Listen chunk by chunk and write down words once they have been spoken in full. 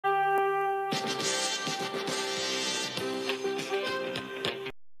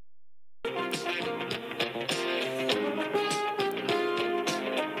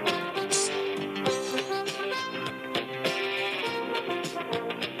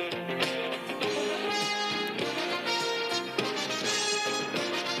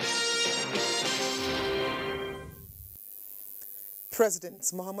President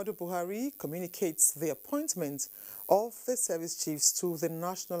Muhammadu Buhari communicates the appointment of the service chiefs to the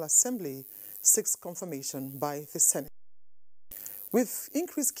National Assembly, seeks confirmation by the Senate. With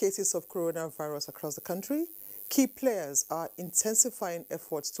increased cases of coronavirus across the country, key players are intensifying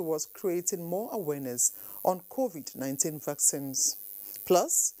efforts towards creating more awareness on COVID-19 vaccines.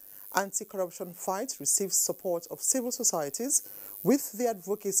 Plus, anti-corruption fight receives support of civil societies with the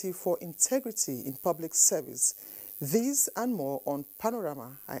advocacy for integrity in public service. These and more on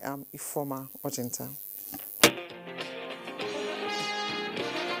Panorama. I am Ifoma Ojenta.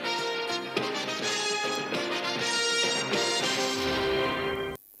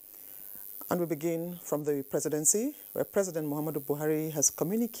 And we begin from the presidency, where President Muhammadu Buhari has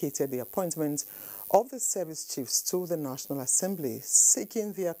communicated the appointment of the service chiefs to the National Assembly,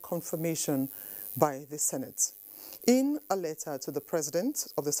 seeking their confirmation by the Senate. In a letter to the President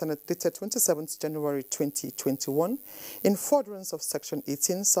of the Senate dated 27th January 2021, in furtherance of Section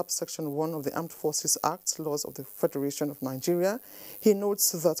 18, subsection 1 of the Armed Forces Act, laws of the Federation of Nigeria, he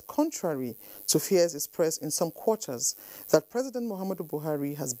notes that contrary to fears expressed in some quarters, that President Muhammadu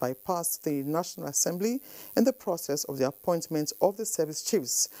Buhari has bypassed the National Assembly in the process of the appointment of the service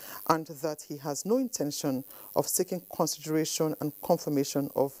chiefs, and that he has no intention of seeking consideration and confirmation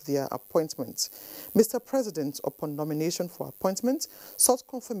of their appointment. Mr. President, upon nomination for appointment, sought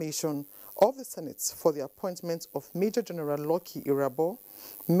confirmation of the Senate for the appointment of Major General Lucky Irabo,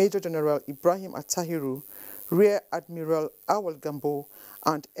 Major General Ibrahim Attahiru, Rear Admiral Awal Gambo,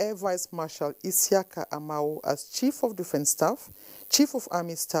 and Air Vice Marshal Isiaka Amao as Chief of Defense Staff, Chief of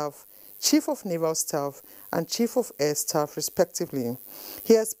Army Staff, Chief of Naval Staff, and Chief of Air Staff, respectively.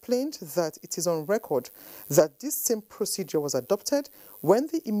 He explained that it is on record that this same procedure was adopted when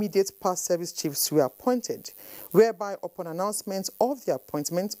the immediate past service chiefs were appointed, whereby upon announcement of the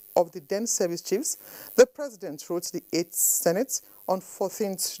appointment of the then service chiefs, the President wrote the 8th Senate on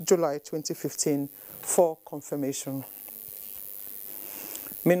 14th July 2015 for confirmation.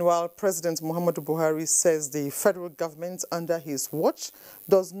 Meanwhile, President Muhammadu Buhari says the federal government under his watch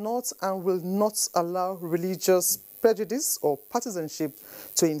does not and will not allow religious prejudice or partisanship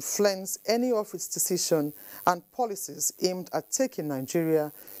to influence any of its decisions and policies aimed at taking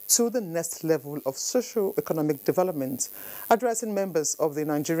Nigeria to the next level of socio-economic development. Addressing members of the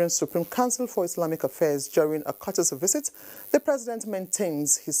Nigerian Supreme Council for Islamic Affairs during a courtesy visit, the President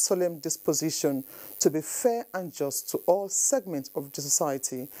maintains his solemn disposition to be fair and just to all segments of the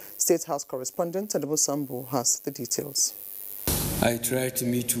society. State House correspondent Tadebo Sambu has the details. I try to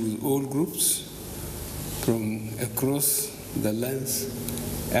meet with all groups from across the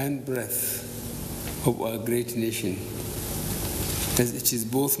length and breadth of our great nation, as it is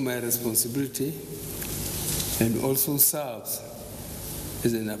both my responsibility and also serves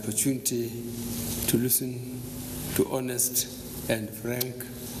as an opportunity to listen to honest and frank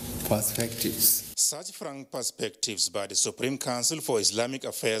perspectives. Such frank perspectives by the Supreme Council for Islamic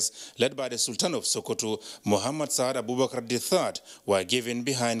Affairs, led by the Sultan of Sokoto, Muhammad Saad Abubakar III, were given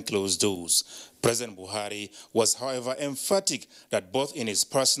behind closed doors. President Buhari was, however, emphatic that both in his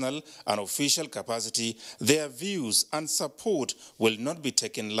personal and official capacity, their views and support will not be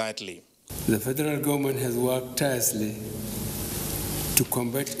taken lightly. The federal government has worked tirelessly to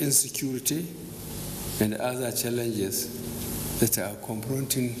combat insecurity and other challenges that are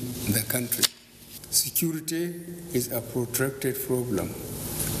confronting the country. Security is a protracted problem,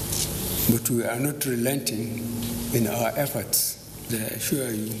 but we are not relenting in our efforts. I assure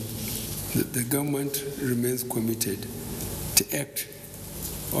you that the government remains committed to act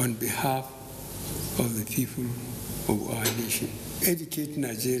on behalf of the people of our nation. Educate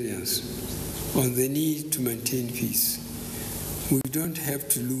Nigerians on the need to maintain peace. We don't have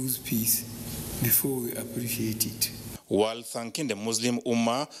to lose peace before we appreciate it. While thanking the Muslim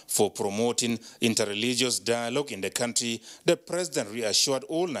Ummah for promoting interreligious dialogue in the country, the President reassured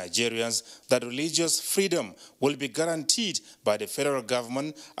all Nigerians that religious freedom will be guaranteed by the federal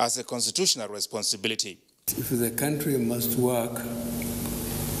government as a constitutional responsibility. If the country must work,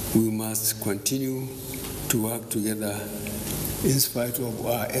 we must continue to work together in spite of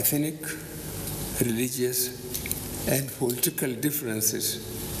our ethnic, religious, and political differences,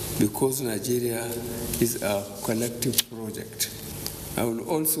 because Nigeria is a collective project. I will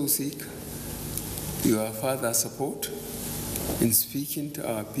also seek your further support in speaking to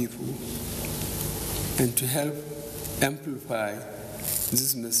our people and to help amplify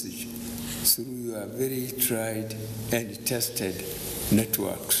this message through your very tried and tested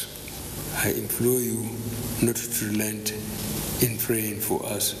networks. I implore you not to relent in praying for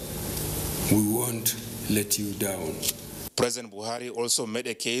us. We won't let you down. President Buhari also made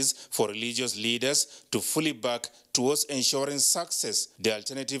a case for religious leaders to fully back towards ensuring success the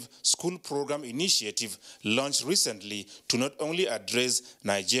alternative school program initiative launched recently to not only address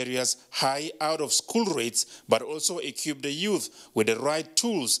Nigeria's high out-of-school rates, but also equip the youth with the right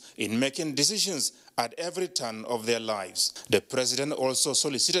tools in making decisions at every turn of their lives. The president also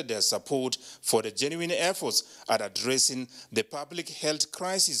solicited their support for the genuine efforts at addressing the public health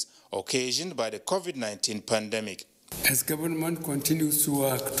crisis occasioned by the COVID-19 pandemic. As government continues to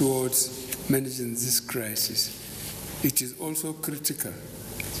work towards managing this crisis, it is also critical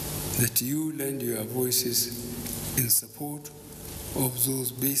that you lend your voices in support of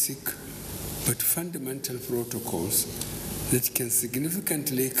those basic but fundamental protocols that can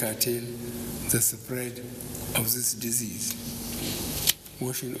significantly curtail the spread of this disease.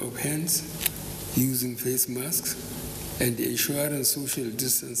 Washing of hands, using face masks, and ensuring social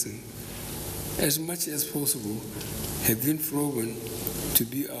distancing as much as possible have been proven to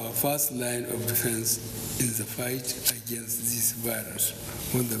be our first line of defense in the fight against this virus.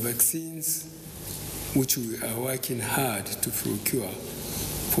 When the vaccines, which we are working hard to procure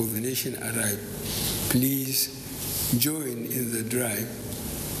for the nation, arrive, please join in the drive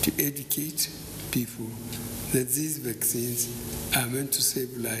to educate people that these vaccines are meant to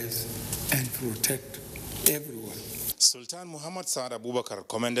save lives and protect everyone. Sultan Muhammad Saad Abubakar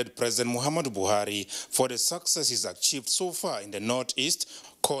commended President Muhammadu Buhari for the successes achieved so far in the Northeast,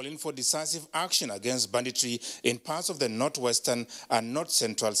 calling for decisive action against banditry in parts of the northwestern and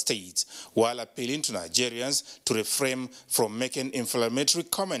north-central states, while appealing to Nigerians to refrain from making inflammatory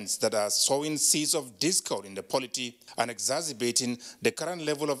comments that are sowing seeds of discord in the polity and exacerbating the current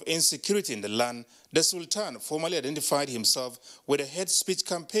level of insecurity in the land. The Sultan formally identified himself with a hate speech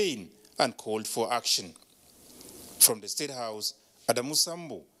campaign and called for action. From the State House, Adamu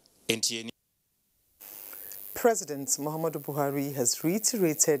Sambo, NTA. President Muhammadu Buhari has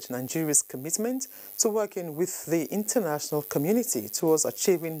reiterated Nigeria's commitment to working with the international community towards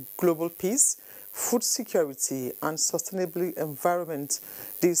achieving global peace, food security and sustainable environment.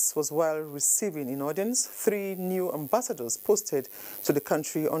 This was while receiving in audience 3 new ambassadors posted to the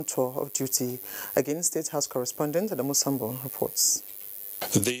country on tour of duty. Again, State House correspondent Adamu Sambo reports.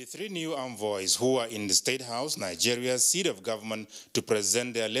 The 3 new envoys who are in the State House, Nigeria's seat of government, to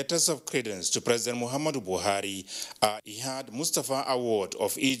present their letters of credence to President Muhammadu Buhari are Ihad Mustafa Awad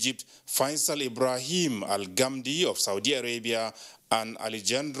of Egypt, Faisal Ibrahim Al-Gamdi of Saudi Arabia, and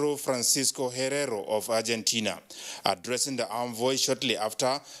Alejandro Francisco Herrero of Argentina. Addressing the envoy shortly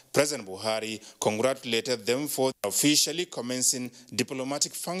after, President Buhari congratulated them for officially commencing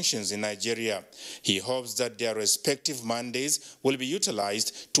diplomatic functions in Nigeria. He hopes that their respective mandates will be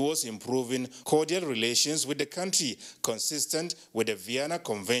utilized towards improving cordial relations with the country, consistent with the Vienna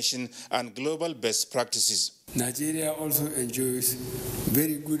Convention and global best practices. Nigeria also enjoys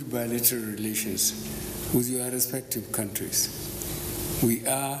very good bilateral relations with your respective countries. We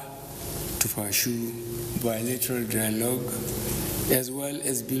are to pursue bilateral dialogue as well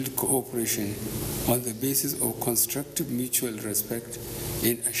as build cooperation on the basis of constructive mutual respect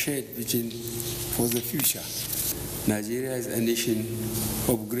and a shared vision for the future. Nigeria is a nation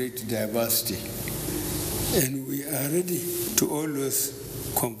of great diversity, and we are ready to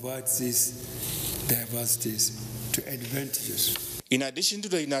always convert these diversities to advantages. In addition to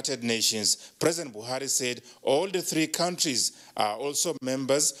the United Nations, President Buhari said all the 3 countries are also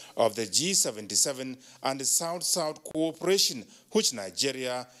members of the G77 and the South-South cooperation, which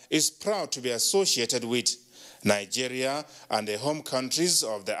Nigeria is proud to be associated with. Nigeria and the home countries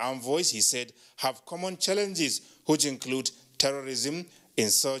of the envoys, he said, have common challenges, which include terrorism,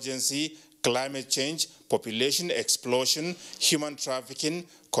 insurgency, climate change, population explosion, human trafficking,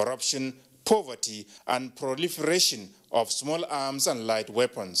 corruption, poverty, and proliferation of small arms and light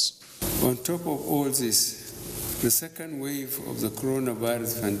weapons. On top of all this, the second wave of the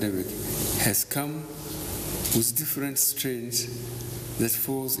coronavirus pandemic has come with different strains that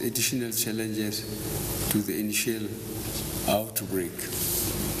pose additional challenges to the initial outbreak.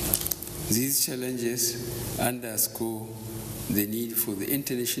 These challenges underscore the need for the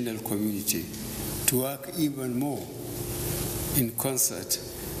international community to work even more in concert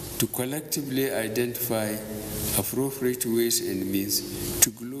to collectively identify appropriate ways and means to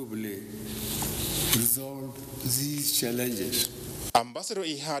globally resolve these challenges. Ambassador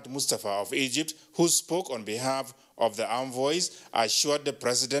Ihad Mustafa of Egypt, who spoke on behalf of the envoys, assured the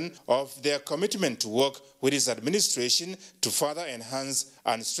president of their commitment to work with his administration to further enhance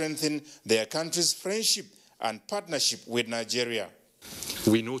and strengthen their country's friendship and partnership with Nigeria.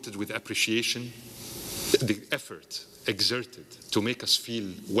 We noted with appreciation the effort exerted to make us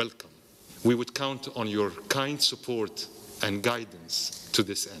feel welcome. We would count on your kind support and guidance to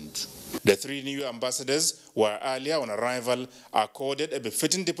this end. The 3 new ambassadors were earlier on arrival accorded a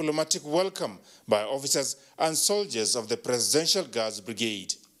befitting diplomatic welcome by officers and soldiers of the Presidential Guards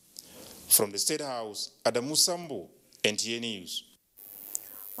Brigade. From the State House, Adamu Sambo, NTA News.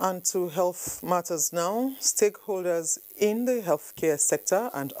 And to health matters now, stakeholders in the healthcare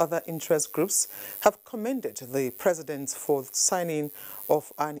sector and other interest groups have commended the President for signing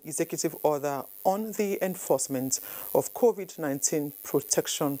of an executive order on the enforcement of COVID-19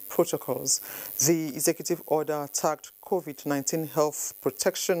 protection protocols. The executive order tagged COVID-19 Health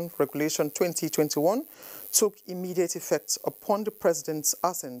Protection Regulation 2021 took immediate effect upon the President's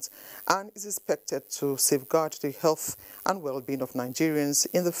assent and is expected to safeguard the health and well-being of Nigerians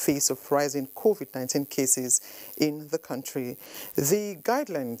in the face of rising COVID-19 cases in the country. The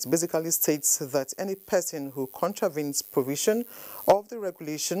guidelines basically states that any person who contravenes provision of the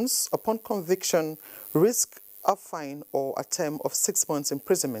regulations upon conviction risk a fine or a term of 6 months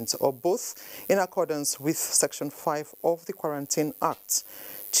imprisonment or both, in accordance with Section 5 of the Quarantine Act.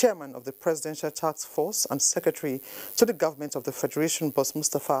 Chairman of the Presidential Task Force and Secretary to the Government of the Federation, Boss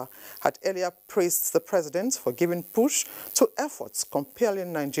Mustafa, had earlier praised the President for giving push to efforts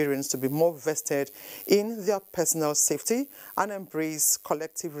compelling Nigerians to be more vested in their personal safety and embrace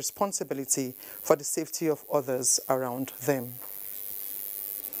collective responsibility for the safety of others around them.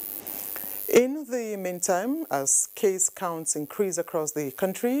 In the meantime, as case counts increase across the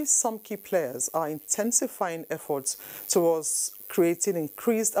country, some key players are intensifying efforts towards creating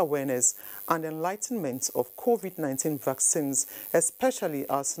increased awareness and enlightenment of COVID-19 vaccines, especially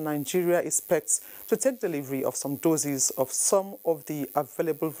as Nigeria expects to take delivery of some doses of some of the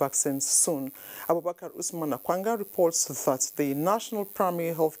available vaccines soon. Abubakar Usman Akwanga reports that the National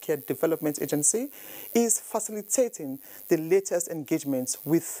Primary Healthcare Development Agency is facilitating the latest engagement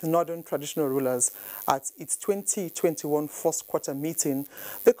with Northern traditional rulers at its 2021 first quarter meeting.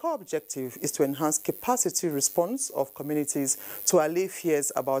 The core objective is to enhance capacity response of communities to allay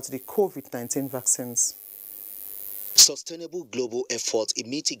fears about the COVID-19 vaccines. Sustainable global effort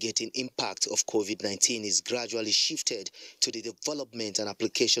in mitigating impact of COVID-19 is gradually shifted to the development and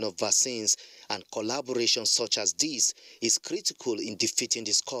application of vaccines, and collaboration such as this is critical in defeating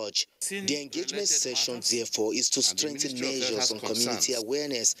the scourge. The engagement session, therefore, is to strengthen measures on community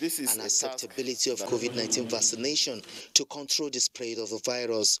awareness and acceptability of COVID-19 vaccination to control the spread of the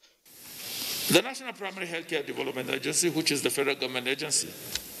virus. The National Primary Healthcare Development Agency, which is the federal government agency,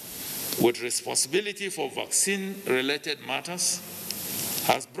 with responsibility for vaccine-related matters,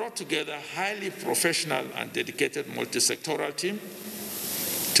 has brought together a highly professional and dedicated multi-sectoral team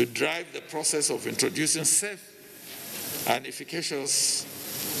to drive the process of introducing safe and efficacious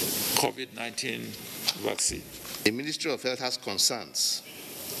COVID-19 vaccine. The Ministry of Health has concerns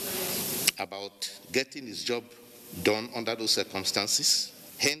about getting its job done under those circumstances.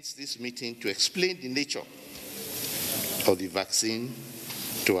 Hence this meeting to explain the nature of the vaccine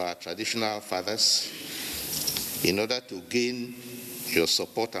to our traditional fathers in order to gain your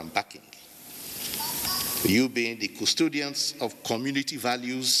support and backing. You being the custodians of community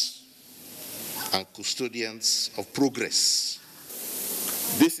values and custodians of progress.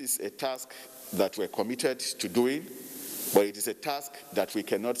 This is a task that we're committed to doing, but it is a task that we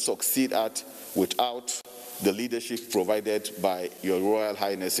cannot succeed at without the leadership provided by your Royal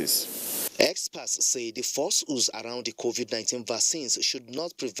Highnesses. Experts say the false use around the COVID-19 vaccines should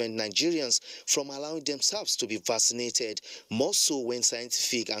not prevent Nigerians from allowing themselves to be vaccinated, more so when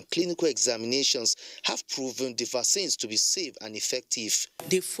scientific and clinical examinations have proven the vaccines to be safe and effective.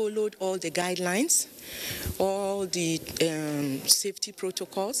 They followed all the guidelines, all the safety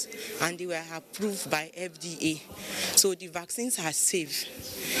protocols, and they were approved by FDA. So the vaccines are safe,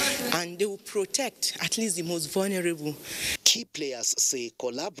 and they will protect at least the most vulnerable. Key players say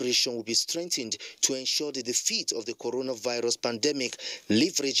collaboration will be strengthened to ensure the defeat of the coronavirus pandemic,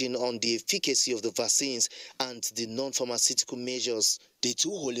 leveraging on the efficacy of the vaccines and the non-pharmaceutical measures. The two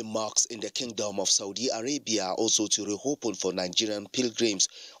holy mosques in the Kingdom of Saudi Arabia are also to reopen for Nigerian pilgrims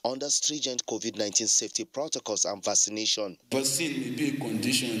under stringent COVID-19 safety protocols and vaccination. Vaccine may be a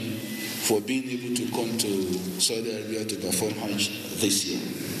condition for being able to come to Saudi Arabia to perform Hajj this year.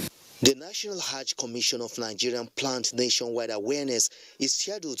 The National Hajj Commission of Nigerian planned nationwide awareness is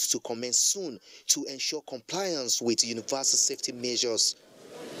scheduled to commence soon to ensure compliance with universal safety measures.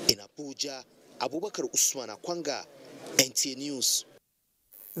 In Abuja, Abubakar Usman Akwanga, NTA News.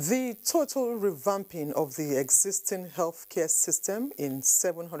 The total revamping of the existing healthcare system in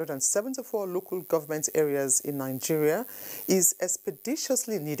 774 local government areas in Nigeria is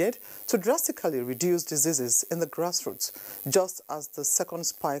expeditiously needed to drastically reduce diseases in the grassroots, just as the second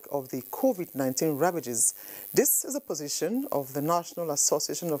spike of the COVID-19 ravages. This is a position of the National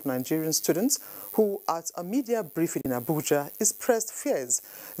Association of Nigerian Students, who at a media briefing in Abuja expressed fears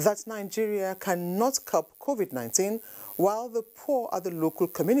that Nigeria cannot curb COVID-19 while the poor at the local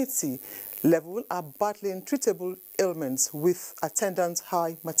community level are battling treatable ailments with attendant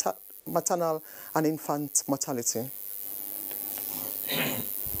high maternal and infant mortality.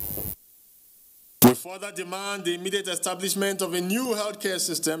 We further demand the immediate establishment of a new healthcare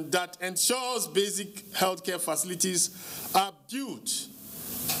system that ensures basic healthcare facilities are built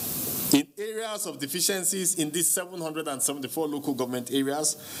in areas of deficiencies in these 774 local government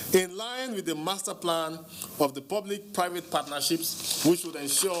areas, in line with the master plan of the public-private partnerships, which would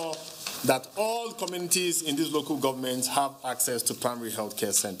ensure that all communities in these local governments have access to primary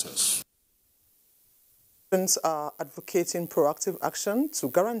healthcare centers. Students are advocating proactive action to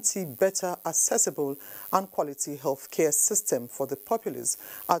guarantee better, accessible and quality healthcare system for the populace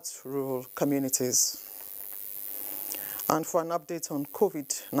at rural communities. And for an update on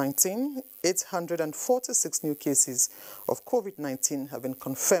COVID-19, 846 new cases of COVID-19 have been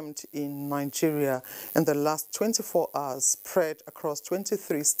confirmed in Nigeria in the last 24 hours, spread across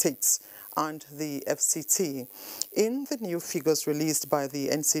 23 states and the FCT. In the new figures released by the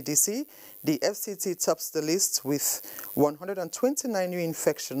NCDC, the FCT tops the list with 129 new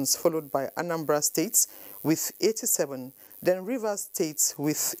infections, followed by Anambra State with 87, then Rivers State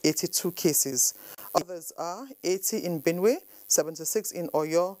with 82 cases. Others are 80 in Benue, 76 in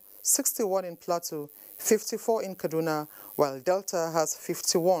Oyo, 61 in Plateau, 54 in Kaduna, while Delta has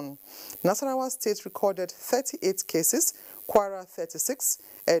 51. Nasarawa State recorded 38 cases, Kwara 36,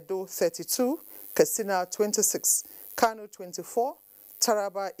 Edo 32, Katsina 26, Kano 24,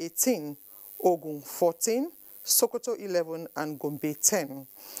 Taraba 18, Ogun 14, Sokoto 11 and Gombe 10.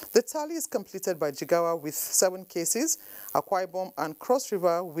 The tally is completed by Jigawa with 7 cases, Akwa Ibom and Cross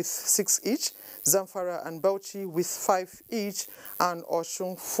River with 6 each, Zamfara and Bauchi with 5 each, and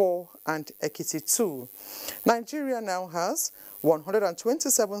Osun 4 and Ekiti 2. Nigeria now has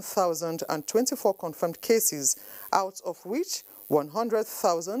 127,024 confirmed cases, out of which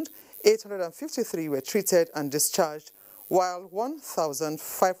 100,853 were treated and discharged, while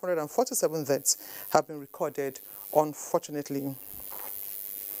 1,547 deaths have been recorded, unfortunately.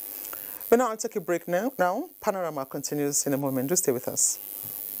 We'll now take a break now. Panorama continues in a moment. Do stay with us.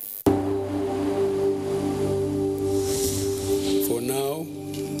 For now,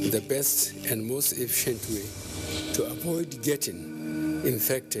 the best and most efficient way to avoid getting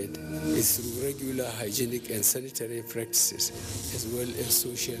infected is through regular hygienic and sanitary practices, as well as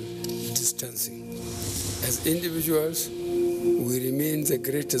social distancing. As individuals, we remain the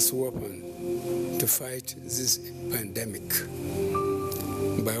greatest weapon to fight this pandemic.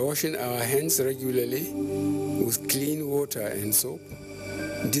 By washing our hands regularly with clean water and soap,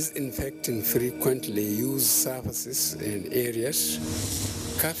 disinfecting frequently used surfaces and areas,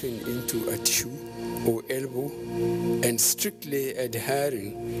 coughing into a tissue or elbow, and strictly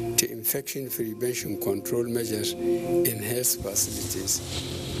adhering to infection prevention control measures in health facilities,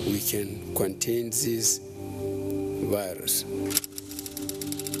 we can contain this virus.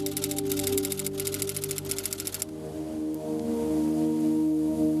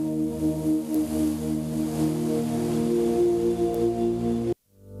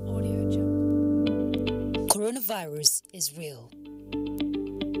 Coronavirus is real.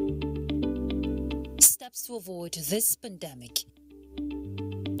 Steps to avoid this pandemic.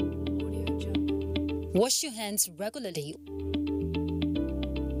 Wash your hands regularly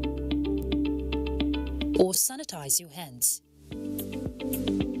or sanitize your hands.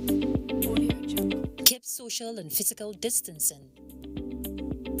 Keep social and physical distancing.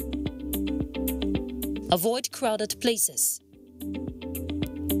 Avoid crowded places.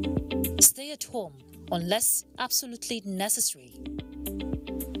 Stay at home unless absolutely necessary.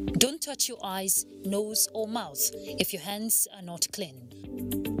 Don't touch your eyes, nose, or mouth if your hands are not clean.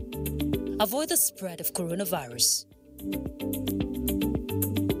 Avoid the spread of coronavirus.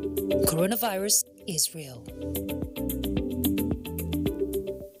 Coronavirus is real.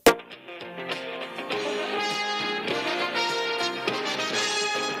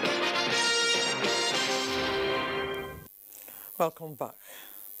 Welcome back.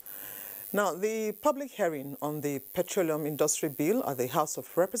 Now, the public hearing on the petroleum industry bill at the House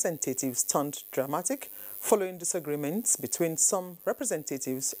of Representatives turned dramatic following disagreements between some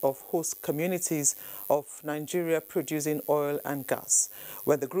representatives of host communities of Nigeria producing oil and gas.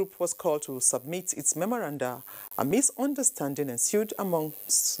 When the group was called to submit its memoranda, a misunderstanding ensued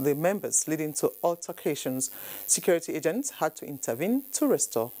amongst the members, leading to altercations. Security agents had to intervene to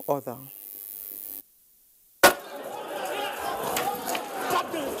restore order.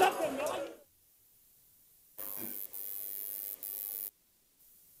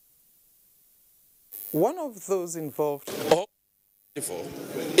 One of those involved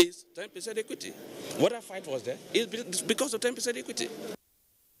is 10% equity. What I fight was there is because of 10% equity.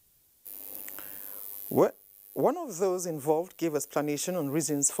 One of those involved gave explanation on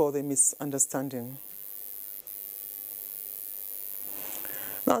reasons for the misunderstanding.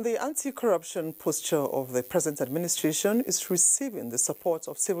 Now, the anti-corruption posture of the present administration is receiving the support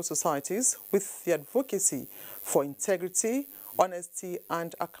of civil societies with the advocacy for integrity, honesty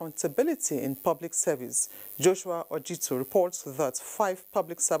and accountability in public service. Joshua Ojito reports that 5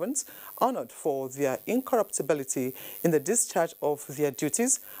 public servants honored for their incorruptibility in the discharge of their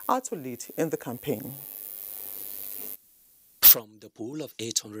duties are to lead in the campaign. From the pool of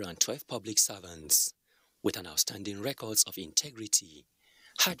 812 public servants with an outstanding records of integrity,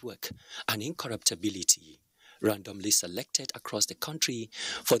 hard work and incorruptibility, randomly selected across the country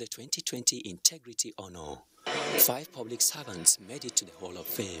for the 2020 Integrity Honor, 5 public servants made it to the Hall of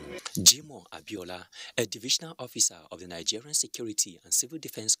Fame. Jimo Abiola, a divisional officer of the Nigerian Security and Civil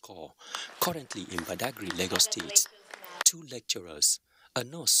Defense Corps, currently in Badagry, Lagos State. 2 lecturers, a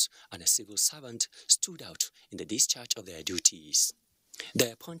nurse and a civil servant stood out in the discharge of their duties.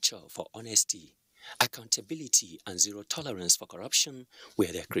 Their penchant for honesty, accountability and zero tolerance for corruption were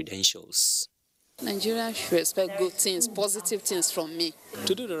their credentials. Nigeria should expect good things, positive things from me.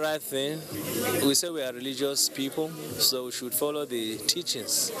 To do the right thing, we say we are religious people, so we should follow the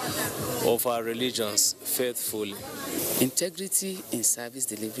teachings of our religions faithfully. Integrity in service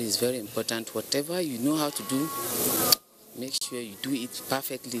delivery is very important. Whatever you know how to do, make sure you do it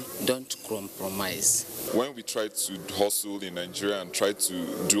perfectly, don't compromise. When we try to hustle in Nigeria and try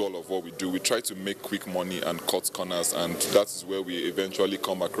to do all of what we do, we try to make quick money and cut corners, and that is where we eventually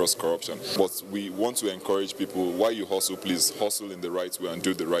come across corruption. But we want to encourage people, while you hustle, please hustle in the right way and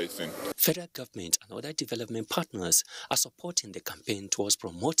do the right thing. Federal government and other development partners are supporting the campaign towards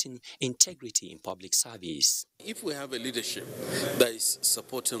promoting integrity in public service. If we have a leadership that is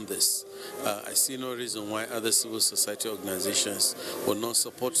supporting this, I see no reason why other civil society organizations will not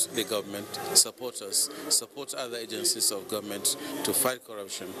support the government, support us, support other agencies of government to fight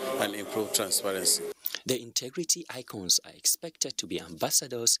corruption and improve transparency. The integrity icons are expected to be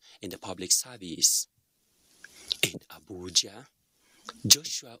ambassadors in the public service. In Abuja,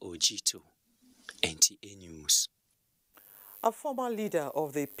 Joshua Ojito, NTA News. A former leader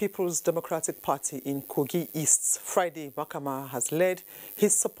of the People's Democratic Party in Kogi East, Friday Makama, has led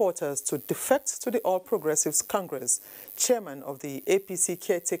his supporters to defect to the All Progressives Congress. Chairman of the APC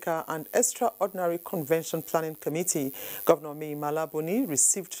Caretaker and Extraordinary Convention Planning Committee, Governor Mai Mala Buni,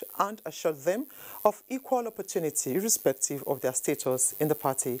 received and assured them of equal opportunity irrespective of their status in the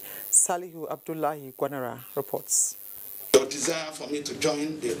party. Salihu Abdullahi Gwanara reports. Your desire for me to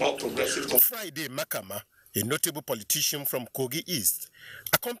join the All Progressives. Friday Makama, a notable politician from Kogi East,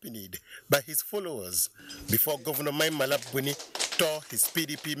 accompanied by his followers, before Governor Mai Mala Buni tore his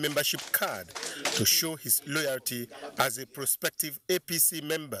PDP membership card to show his loyalty as a prospective APC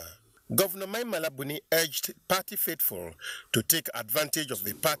member. Governor Mai Mala Buni urged party faithful to take advantage of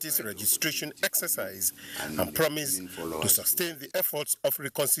the party's registration exercise and promised to sustain the efforts of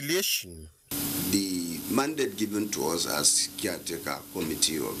reconciliation. The mandate given to us as caretaker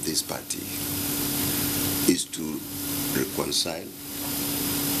committee of this party is to reconcile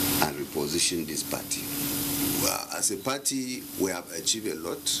and reposition this party. As a party, we have achieved a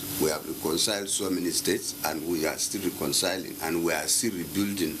lot. We have reconciled so many states, and we are still reconciling, and we are still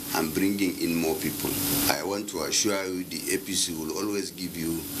rebuilding and bringing in more people. I want to assure you the APC will always give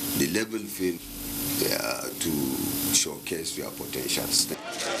you the level field to showcase your potentials.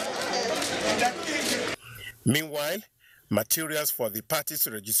 Meanwhile, materials for the party's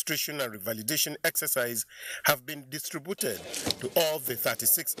registration and revalidation exercise have been distributed to all the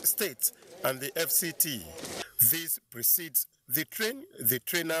 36 states and the FCT. This precedes the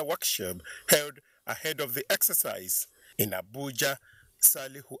trainer workshop held ahead of the exercise. In Abuja,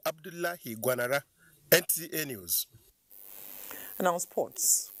 Salihu Abdullahi Gwanara, NTA News. And now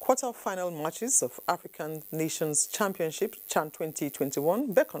sports. Quarter-final matches of African Nations Championship CHAN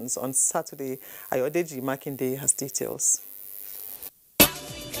 2021 beckons on Saturday. Ayodeji Makinde has details.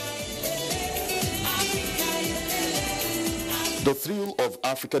 The thrill of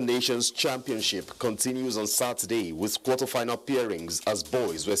African Nations Championship continues on Saturday with quarter-final pairings as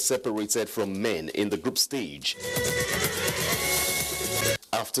boys were separated from men in the group stage.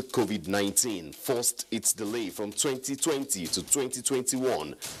 After COVID-19 forced its delay from 2020 to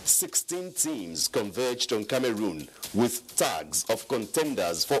 2021, 16 teams converged on Cameroon with tags of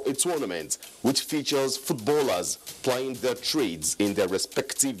contenders for a tournament which features footballers plying their trades in their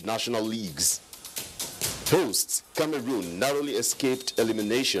respective national leagues. Hosts Cameroon narrowly escaped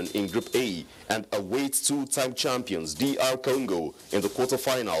elimination in Group A and await two-time champions DR Congo in the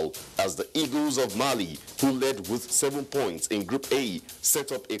quarter-final as the Eagles of Mali, who led with 7 points in Group A,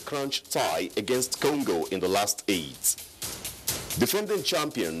 set up a crunch tie against Congo in the last 8. Defending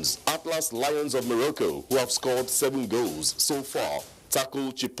champions Atlas Lions of Morocco, who have scored 7 goals so far,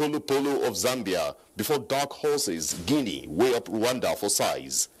 tackle Chipolo Polo of Zambia before Dark Horses Guinea weigh up Rwanda for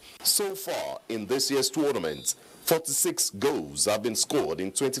size. So far in this year's tournament, 46 goals have been scored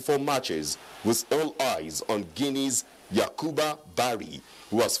in 24 matches, with all eyes on Guinea's Yakuba Bari,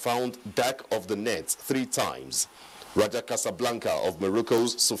 who has found back of the net 3 times. Raja Casablanca of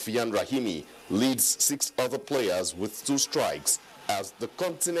Morocco's Sofiane Rahimi leads 6 other players with 2 strikes as the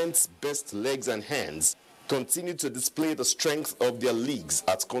continent's best legs and hands continue to display the strength of their leagues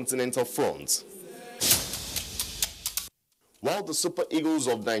at continental front. While the Super Eagles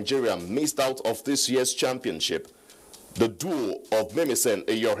of Nigeria missed out of this year's championship, the duo of Memesen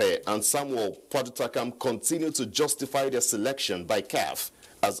Eyohe and Samuel Kwadutakam continue to justify their selection by CAF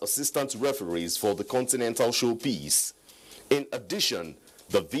as assistant referees for the Continental Showpiece. In addition,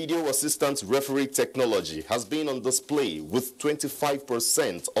 the video assistant referee technology has been on display with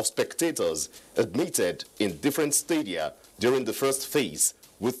 25% of spectators admitted in different stadia during the first phase,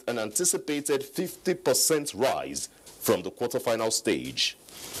 with an anticipated 50% rise from the quarterfinal stage.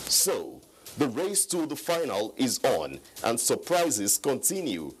 So, the race to the final is on and surprises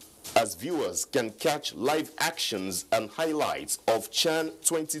continue as viewers can catch live actions and highlights of CHAN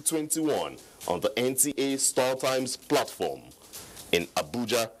 2021 on the NTA Star Times platform. In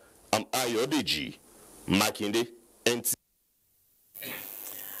Abuja, I'm Ayodeji Makinde, NTA.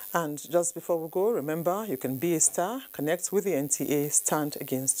 And just before we go, remember, you can be a star, connect with the NTA, stand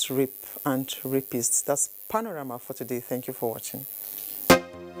against rape and rapists. That's Panorama for today. Thank you for watching.